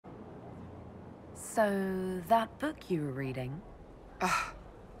So, that book you were reading?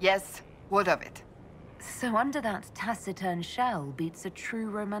 Yes, what of it? So under that taciturn shell beats a true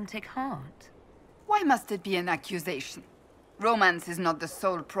romantic heart. Why must it be an accusation? Romance is not the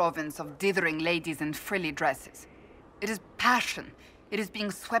sole province of dithering ladies in frilly dresses. It is passion. It is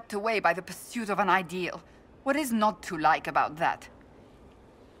being swept away by the pursuit of an ideal. What is not to like about that?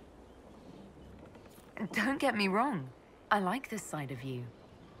 Don't get me wrong. I like this side of you.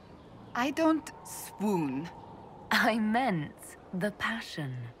 I don't swoon. I meant the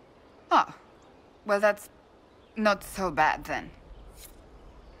passion. Ah, well that's not so bad then.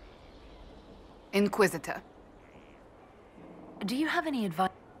 Inquisitor. Do you have any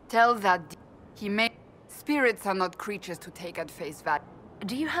advice? Tell that he may... Spirits are not creatures to take at face value.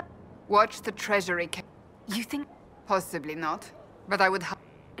 Do you have... Watch the treasury You think... Possibly not, but I would...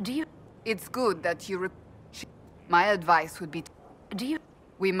 Do you... It's good that you... My advice would be... Do you...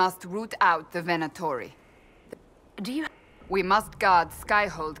 We must root out the Venatori. Do you... We must guard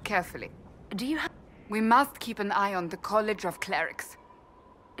Skyhold carefully. Do you have... We must keep an eye on the College of Clerics.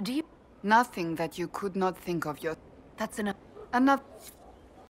 Do you... Nothing that you could not think of your... That's enough. Enough...